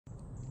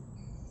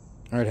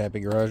Alright,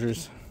 happy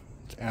garagers.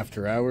 It's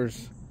after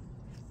hours.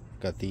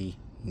 Got the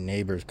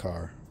neighbor's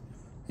car.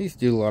 I used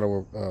to do a lot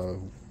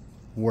of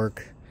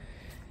work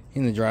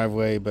in the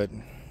driveway, but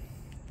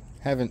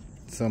haven't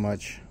so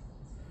much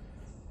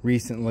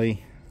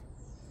recently.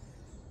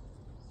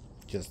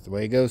 Just the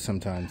way it goes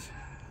sometimes.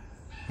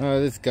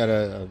 This got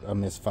a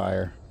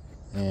misfire,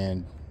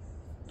 and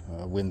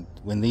when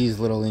these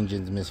little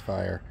engines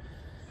misfire,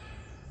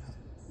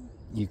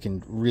 you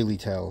can really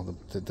tell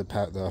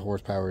the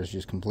horsepower is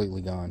just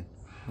completely gone.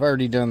 I've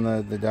already done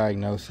the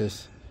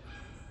diagnosis.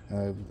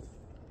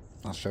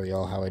 I'll show you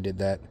all how I did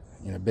that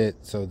in a bit.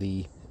 So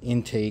the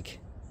intake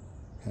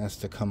has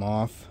to come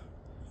off,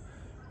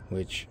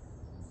 which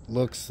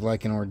looks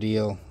like an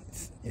ordeal.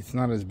 It's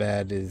not as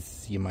bad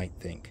as you might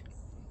think.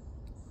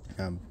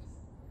 Gonna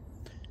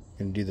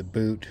do the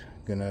boot,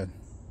 gonna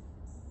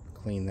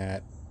clean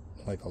that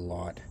like a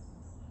lot.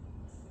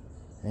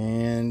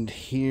 And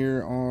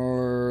here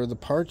are the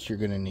parts you're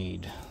gonna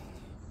need.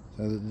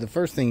 So the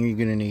first thing you're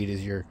gonna need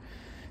is your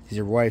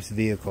wife's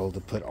vehicle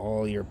to put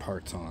all your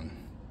parts on.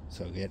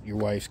 So get your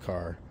wife's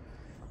car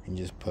and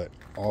just put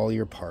all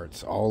your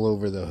parts all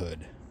over the hood.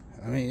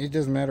 I mean, it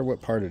doesn't matter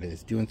what part it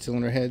is. Doing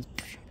cylinder heads,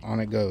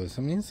 on it goes.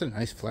 I mean, it's a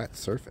nice flat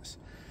surface.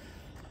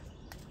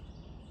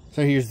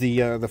 So here's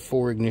the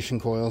 4 ignition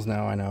coils.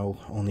 Now I know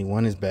only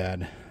one is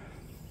bad,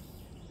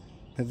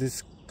 but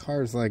this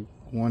car is like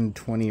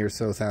 120 or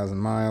so thousand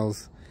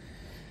miles.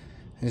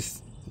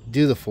 Just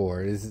do the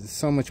 4. It's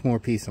so much more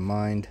peace of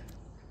mind.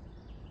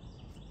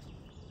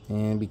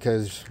 And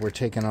because we're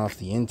taking off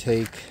the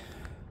intake,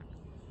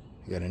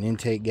 you got an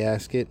intake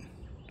gasket.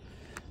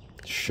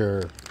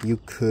 Sure, you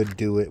could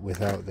do it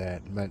without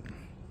that, but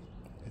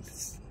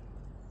it's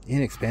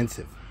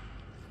inexpensive.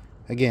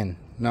 Again,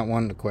 not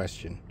one to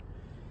question.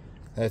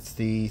 That's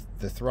the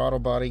throttle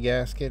body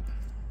gasket.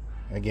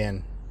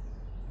 Again,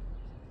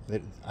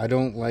 I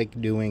don't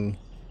like doing,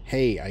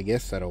 hey, I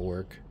guess that'll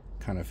work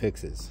kind of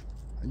fixes.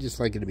 I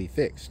just like it to be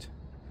fixed.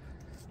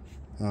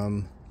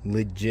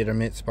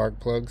 Legitimate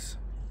spark plugs.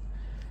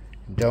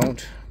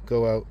 Don't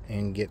go out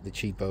and get the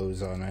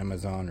cheapos on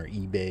Amazon or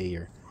eBay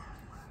or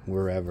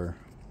wherever.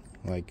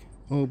 Like,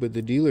 oh, but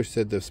the dealer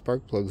said the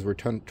spark plugs were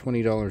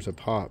 $20 a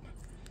pop.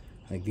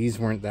 Like, these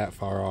weren't that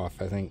far off.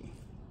 I think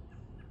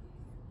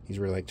these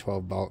were like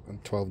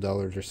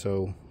 $12 or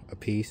so a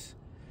piece.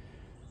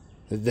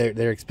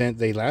 They're expensive.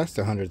 They last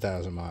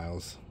 100,000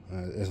 miles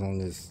as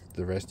long as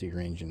the rest of your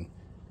engine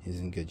is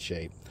in good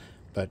shape.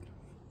 But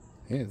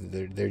yeah,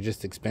 they're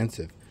just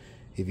expensive.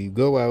 If you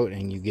go out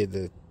and you get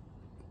the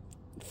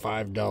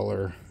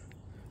 $5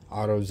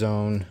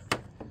 AutoZone,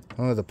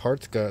 oh,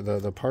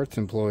 the parts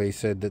employee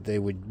said that they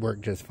would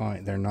work just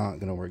fine. They're not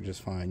going to work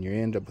just fine. You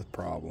end up with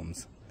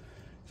problems.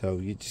 So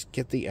you just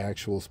get the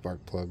actual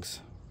spark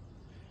plugs.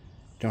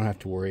 Don't have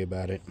to worry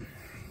about it.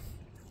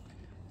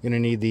 You're going to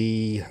need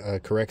the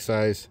correct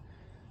size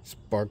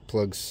spark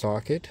plug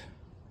socket.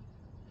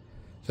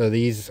 So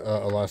these,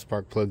 a lot of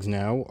spark plugs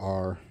now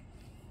are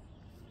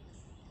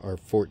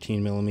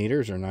 14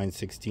 millimeters or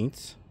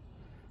 9/16.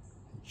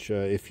 Which,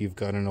 if you've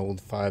got an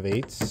old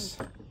 5/8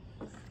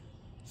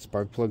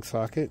 spark plug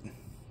socket,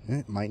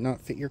 it might not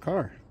fit your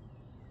car.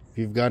 If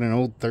you've got an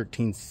old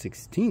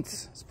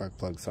 13/16 spark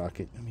plug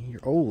socket, I mean,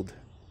 you're old.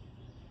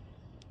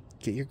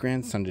 Get your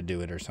grandson to do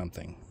it or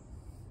something.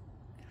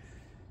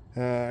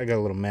 I got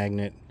a little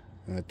magnet.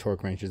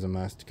 Torque wrench is a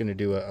must. Going to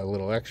do a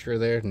little extra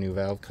there, new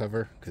valve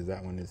cover, because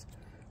that one is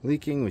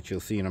leaking, which you'll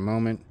see in a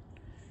moment.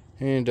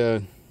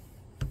 And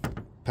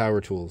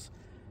power tools.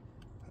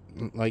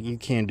 Like, you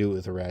can do it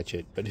with a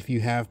ratchet, but if you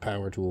have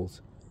power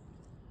tools,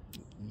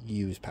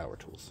 use power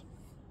tools.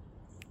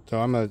 So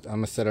I'm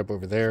a set up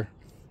over there.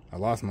 I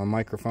lost my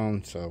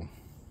microphone, so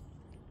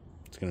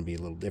it's going to be a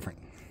little different.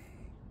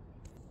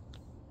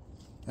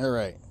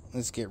 Alright,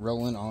 let's get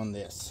rolling on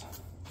this.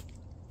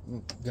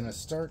 I'm going to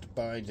start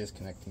by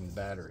disconnecting the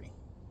battery.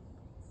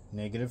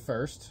 Negative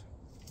first.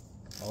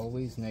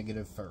 Always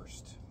negative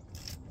first.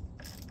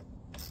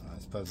 I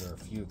suppose there are a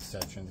few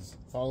exceptions.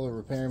 Follow the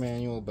repair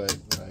manual, but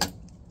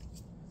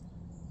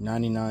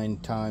 99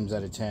 times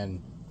out of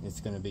 10, it's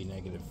going to be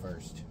negative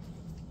first.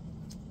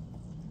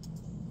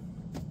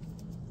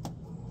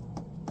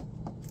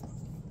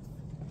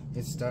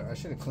 I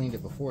should have cleaned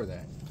it before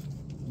that.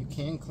 You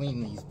can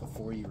clean these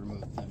before you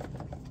remove them.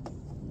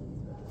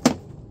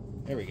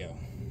 There we go.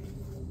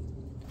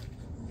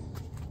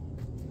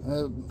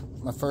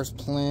 My first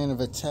plan of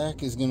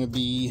attack is going to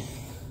be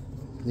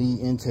the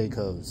intake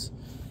hose.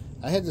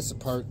 I had this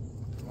apart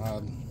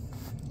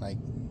like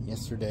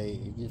yesterday.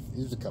 It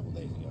was a couple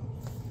days ago.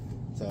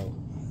 So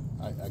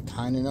I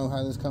kind of know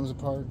how this comes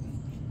apart,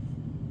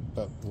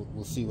 but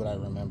we'll see what I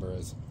remember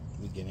as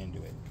we get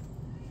into it.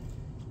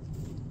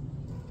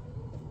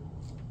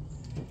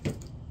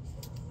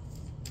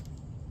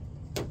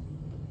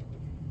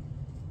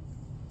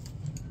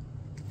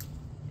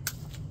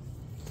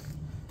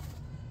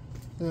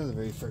 So the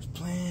very first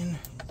plan,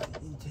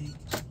 intake.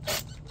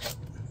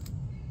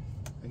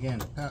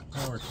 Again,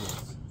 power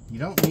tools. You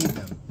don't need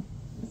them,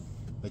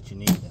 but you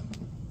need them.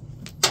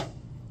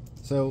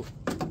 So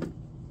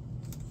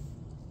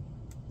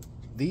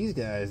these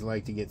guys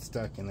like to get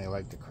stuck and they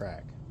like to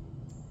crack.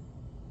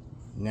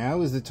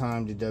 Now is the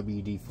time to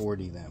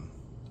WD-40 them.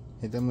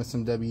 Hit them with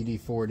some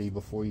WD-40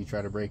 before you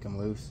try to break them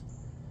loose.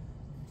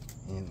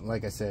 And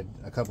like I said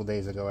a couple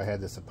days ago, I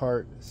had this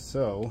apart,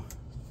 so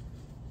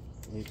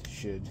it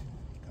should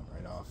come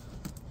right off.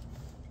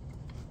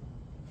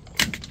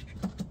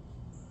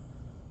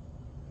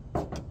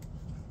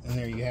 And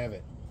there you have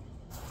it.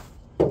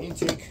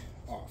 Intake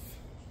off.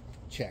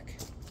 Check.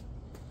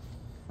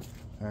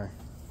 Or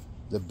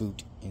the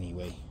boot,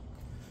 anyway.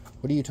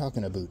 What are you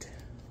talking about?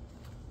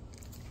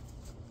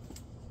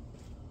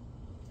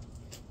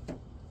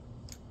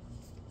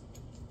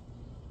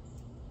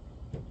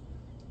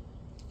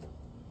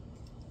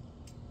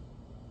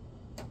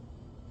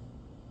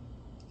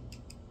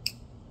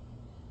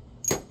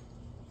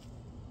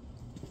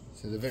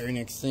 So the very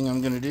next thing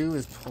I'm going to do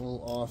is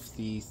pull off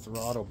the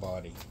throttle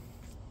body.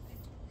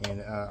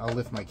 And I'll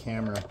lift my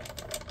camera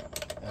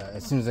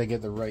as soon as I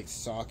get the right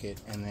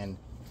socket, and then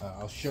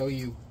I'll show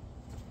you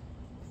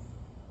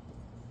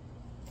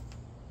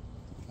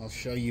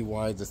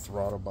why the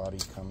throttle body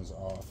comes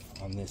off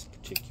on this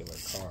particular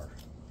car.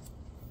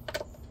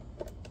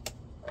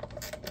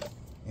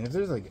 And if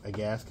there's like a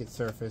gasket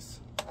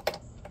surface,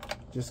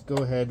 just go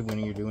ahead when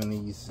you're doing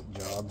these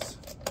jobs,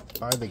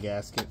 buy the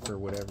gasket for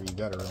whatever you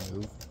gotta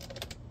remove.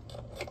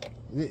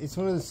 It's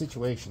one of the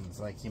situations,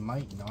 like, you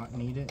might not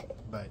need it,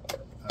 but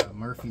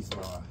Murphy's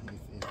Law,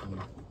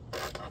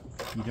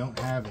 if you don't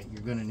have it,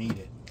 you're gonna need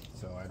it.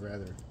 So I'd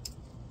rather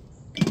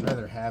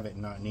have it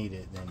and not need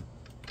it than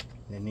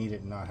need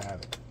it and not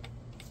have it.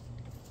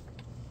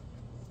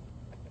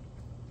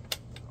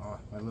 Oh,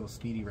 my little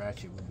speedy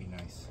ratchet would be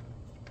nice.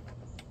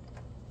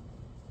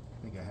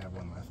 I think I have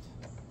one left.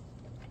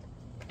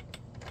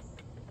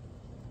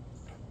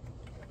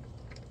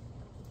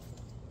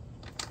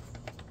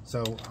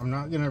 So I'm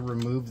not going to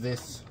remove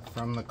this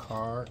from the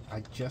car.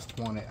 I just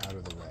want it out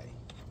of the way.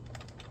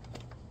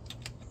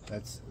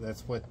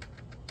 That's what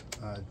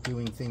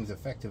doing things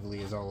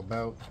effectively is all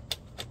about.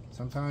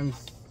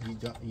 Sometimes you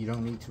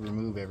don't need to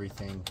remove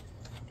everything.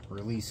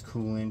 Release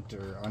coolant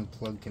or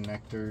unplug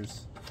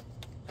connectors.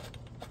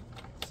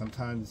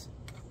 Sometimes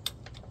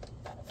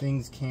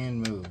things can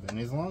move, and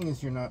as long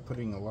as you're not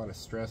putting a lot of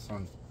stress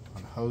on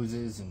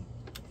hoses and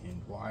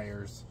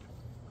wires,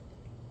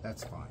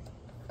 that's fine.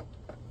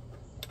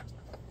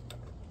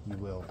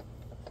 You'll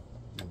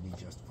be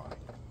just fine.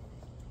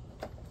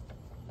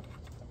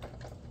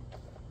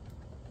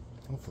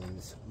 Hopefully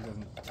this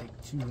doesn't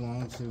take too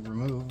long to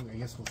remove. I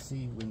guess we'll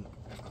see when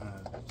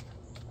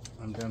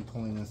I'm done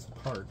pulling this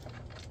apart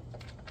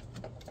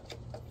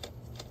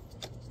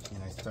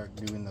and I start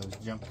doing those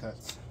jump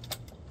cuts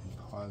and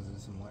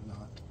pauses and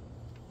whatnot.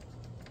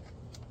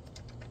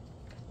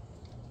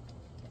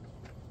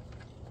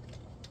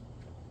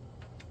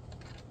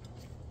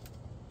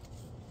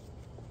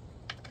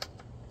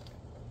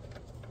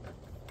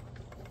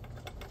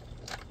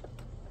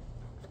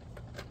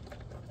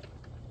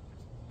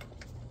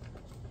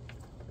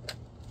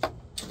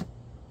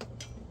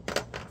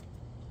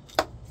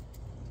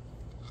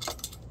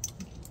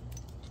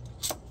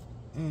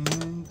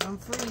 And I'm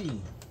free.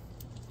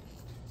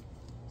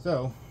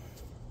 So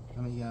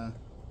let me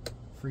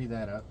free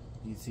that up.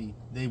 You see,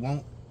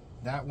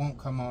 that won't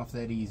come off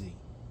that easy.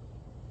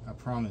 I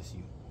promise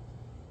you.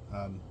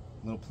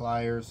 Little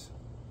pliers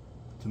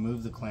to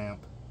move the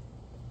clamp.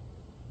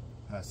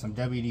 Some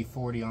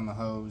WD-40 on the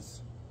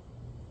hose,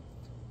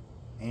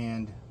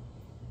 and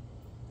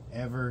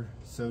ever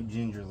so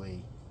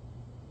gingerly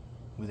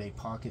with a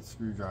pocket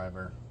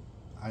screwdriver.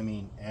 I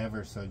mean,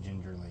 ever so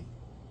gingerly.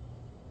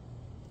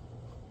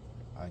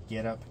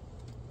 Get up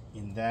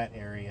in that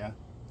area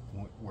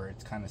where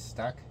it's kind of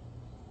stuck.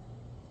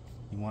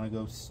 You want to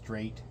go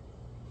straight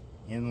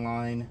in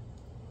line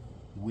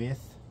with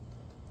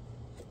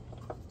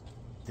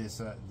this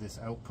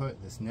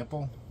output, this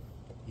nipple,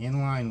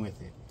 in line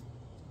with it,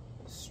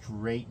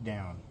 straight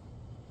down.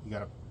 You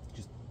gotta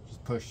just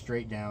push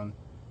straight down.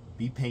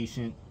 Be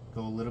patient.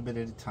 Go a little bit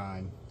at a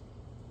time.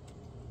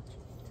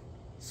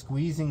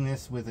 Squeezing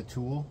this with a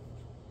tool,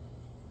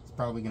 it's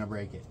probably gonna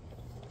break it.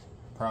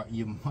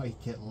 You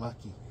might get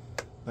lucky,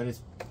 but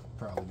it's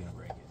probably gonna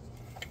break it.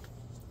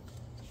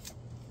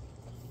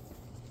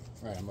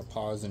 Alright, I'm gonna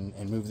pause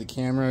and move the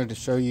camera to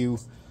show you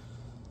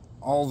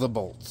all the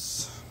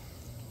bolts.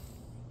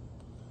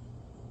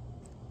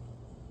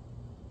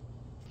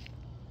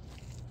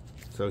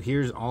 So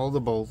here's all the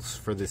bolts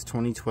for this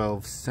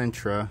 2012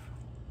 Sentra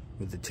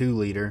with the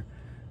 2-liter.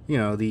 You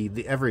know,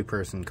 the every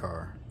person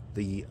car.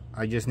 The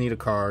I just need a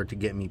car to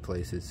get me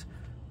places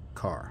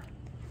car.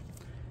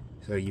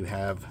 So you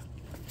have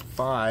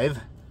 5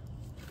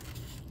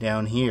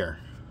 down here,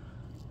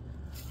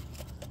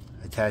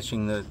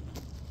 attaching the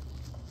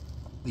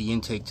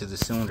intake to the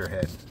cylinder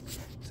head.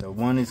 So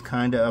one is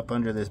kind of up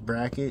under this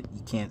bracket.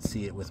 You can't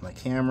see it with my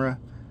camera,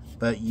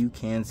 but you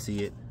can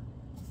see it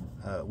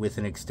with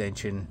an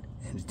extension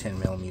and a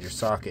 10mm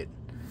socket.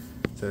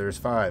 So there's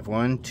 5.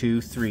 1,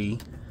 2, 3,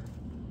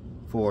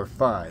 4,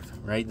 5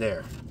 right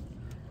there.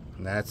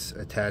 And that's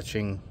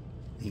attaching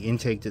the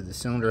intake to the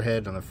cylinder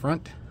head on the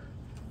front.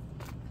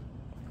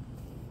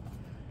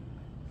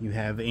 You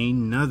have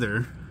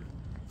another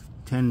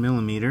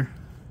 10mm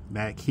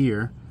back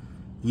here.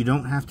 You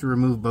don't have to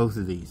remove both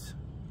of these.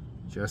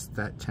 Just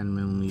that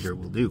 10mm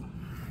will do.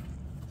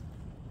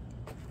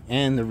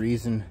 And the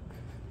reason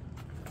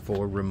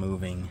for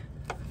removing,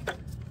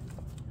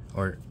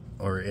 or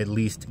at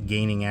least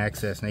gaining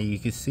access. Now you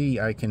can see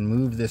I can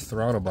move this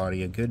throttle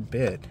body a good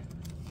bit.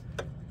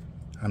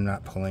 I'm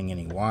not pulling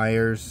any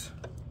wires.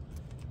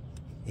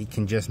 It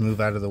can just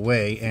move out of the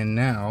way, and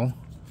now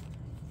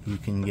you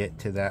can get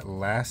to that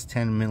last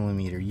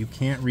 10mm. You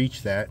can't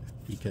reach that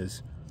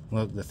because,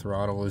 look, the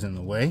throttle is in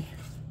the way.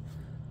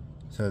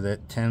 So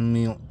that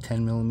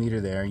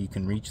 10mm there, you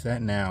can reach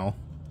that now.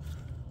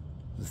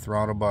 The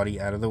throttle body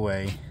out of the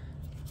way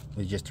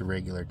with just a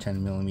regular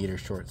 10mm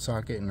short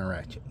socket and a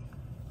ratchet.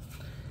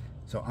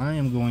 So I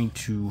am going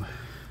to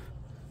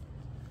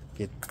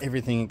get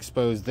everything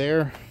exposed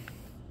there,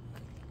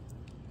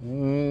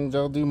 and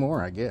I'll do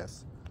more, I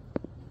guess.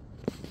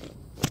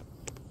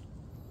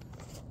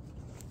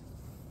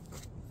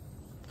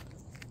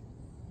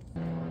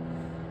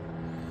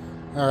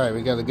 Alright,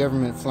 we got the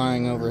government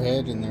flying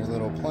overhead in their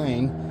little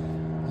plane.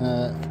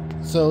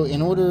 So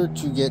in order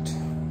to get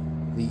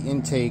the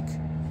intake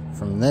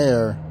from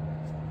there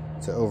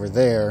to over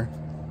there,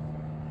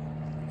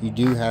 you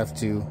do have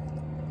to,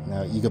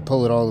 now you could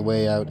pull it all the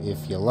way out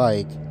if you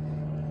like,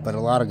 but a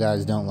lot of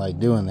guys don't like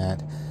doing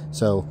that.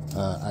 So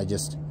I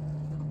just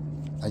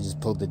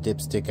pulled the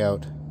dipstick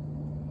out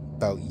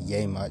about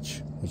yay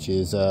much, which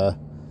is I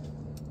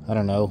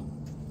don't know,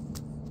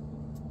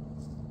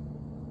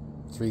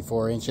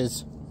 3-4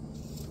 inches,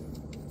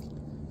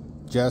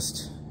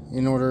 just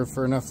in order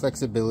for enough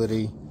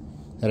flexibility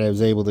that I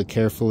was able to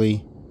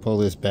carefully pull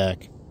this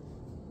back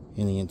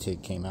and the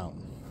intake came out.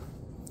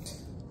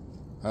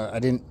 I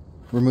didn't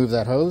remove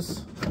that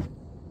hose,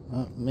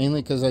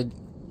 mainly because I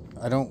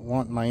don't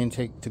want my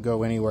intake to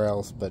go anywhere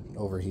else but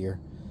over here.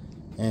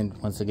 And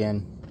once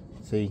again,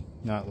 see,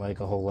 not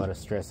like a whole lot of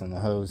stress on the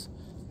hose.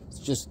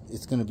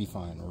 It's going to be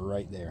fine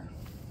right there.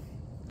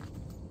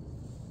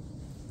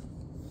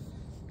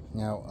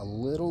 Now, a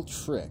little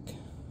trick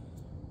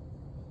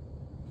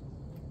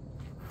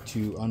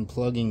to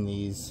unplugging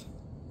these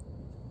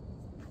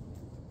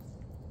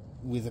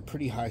with a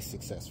pretty high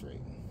success rate.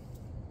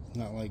 It's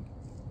not like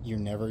you're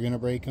never going to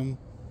break them,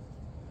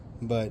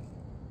 but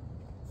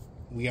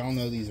we all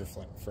know these are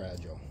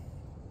fragile.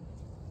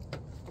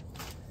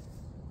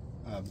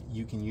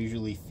 You can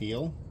usually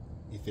feel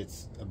if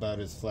it's about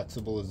as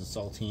flexible as a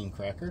saltine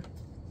cracker,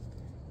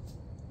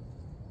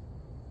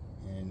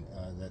 and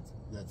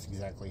that's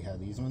exactly how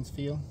these ones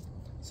feel.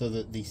 So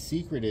the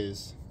secret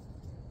is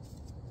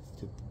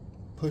to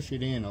push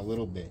it in a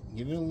little bit.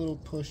 Give it a little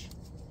push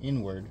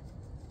inward.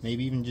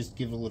 Maybe even just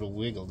give it a little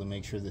wiggle to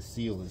make sure the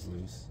seal is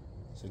loose.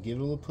 So give it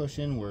a little push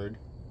inward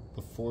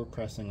before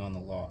pressing on the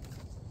lock.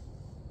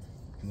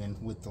 And then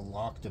with the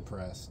lock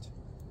depressed,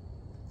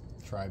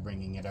 try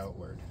bringing it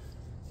outward.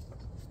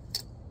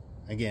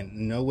 Again,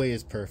 no way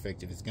is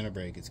perfect. If it's going to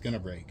break, it's going to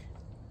break.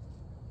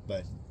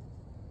 But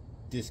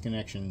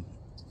disconnection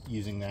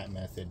using that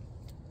method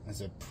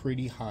has a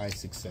pretty high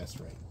success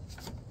rate.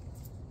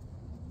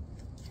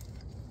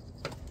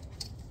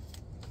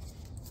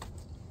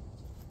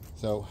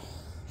 So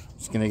I'm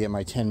just going to get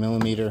my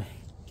 10mm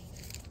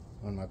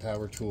on my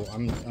power tool.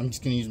 I'm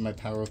just going to use my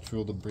power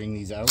tool to bring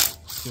these out.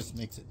 It just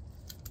makes it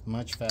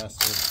much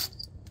faster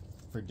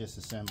for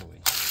disassembly.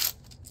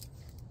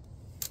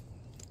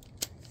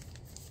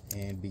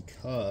 And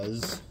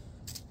because,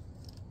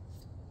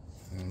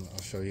 and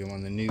I'll show you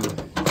on the new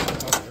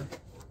cover,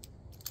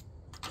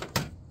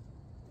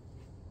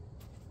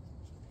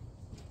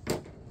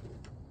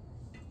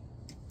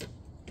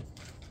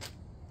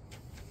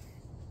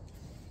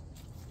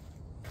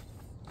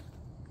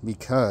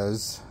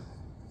 because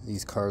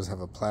these cars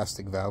have a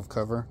plastic valve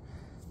cover,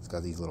 it's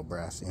got these little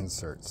brass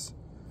inserts.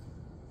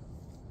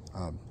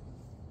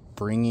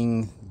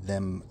 Removing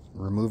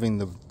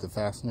the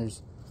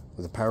fasteners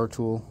with a power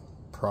tool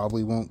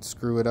probably won't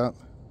screw it up,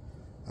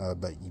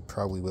 but you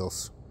probably will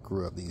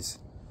screw up these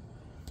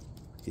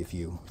if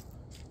you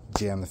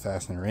jam the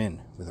fastener in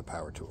with a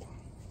power tool.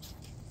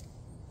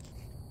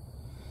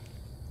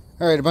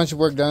 Alright, a bunch of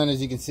work done.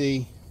 As you can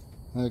see,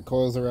 the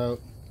coils are out,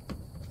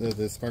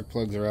 the spark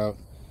plugs are out.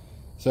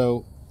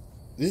 So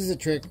this is a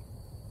trick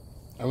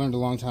I learned a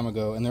long time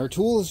ago, and there are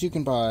tools you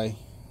can buy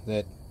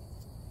that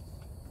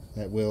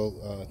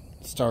will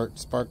start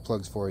spark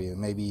plugs for you.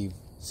 Maybe you've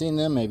seen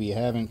them, maybe you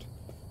haven't,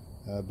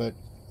 but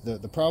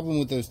the problem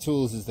with those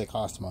tools is they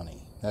cost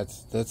money.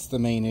 That's the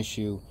main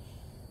issue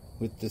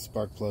with the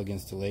spark plug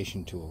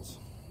installation tools.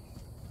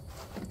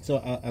 So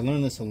I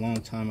learned this a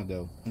long time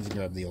ago. Let's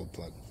grab the old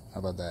plug. How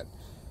about that?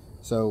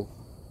 So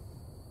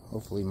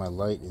hopefully my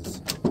light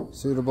is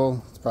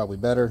suitable. It's probably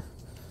better.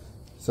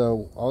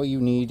 So all you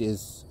need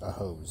is a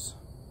hose,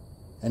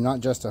 and not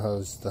just a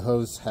hose. The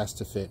hose has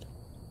to fit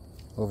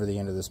over the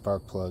end of the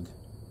spark plug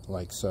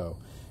like so.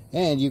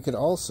 And you could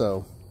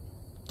also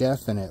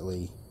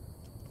definitely,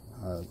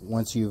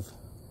 once you've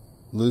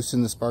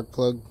loosen the spark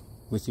plug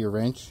with your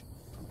wrench,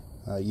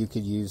 you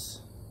could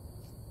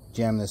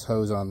jam this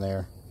hose on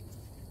there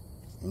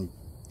and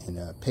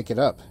pick it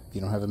up if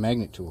you don't have a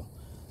magnet tool.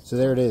 So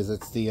there it is.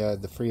 That's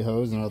the free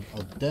hose, and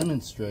I'll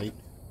demonstrate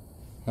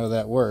how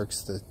that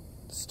works,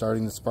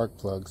 starting the spark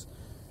plugs.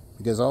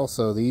 Because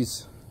also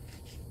these,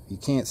 you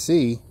can't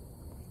see,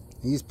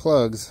 these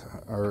plugs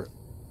are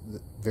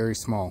very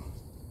small.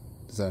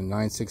 It's a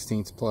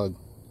 9/16 plug.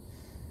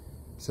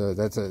 So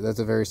that's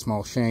a very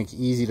small shank,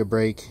 easy to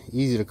break,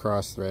 easy to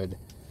cross thread.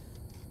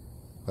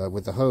 But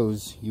with the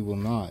hose, you will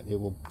not. It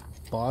will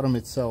bottom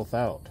itself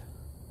out.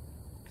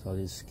 So I'll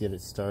just get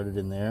it started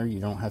in there. You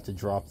don't have to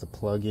drop the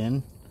plug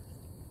in.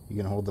 You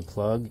can hold the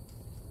plug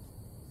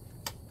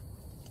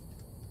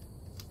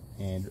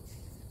and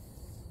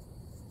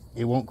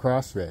it won't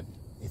cross thread.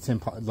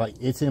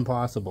 It's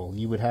impossible.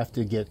 You would have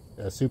to get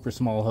a super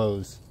small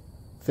hose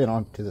fit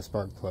onto the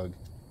spark plug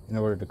in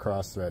order to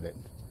cross thread it.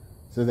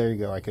 So there you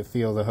go. I can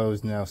feel the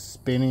hose now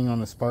spinning on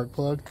the spark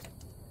plug.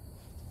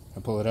 I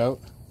pull it out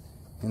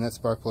and that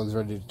spark plug is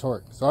ready to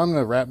torque. So I'm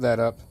going to wrap that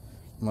up.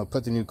 I'm going to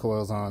put the new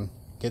coils on,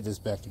 get this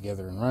back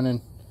together and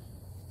running,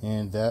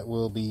 and that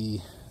will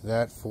be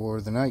that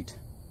for the night.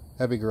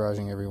 Happy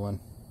garaging, everyone.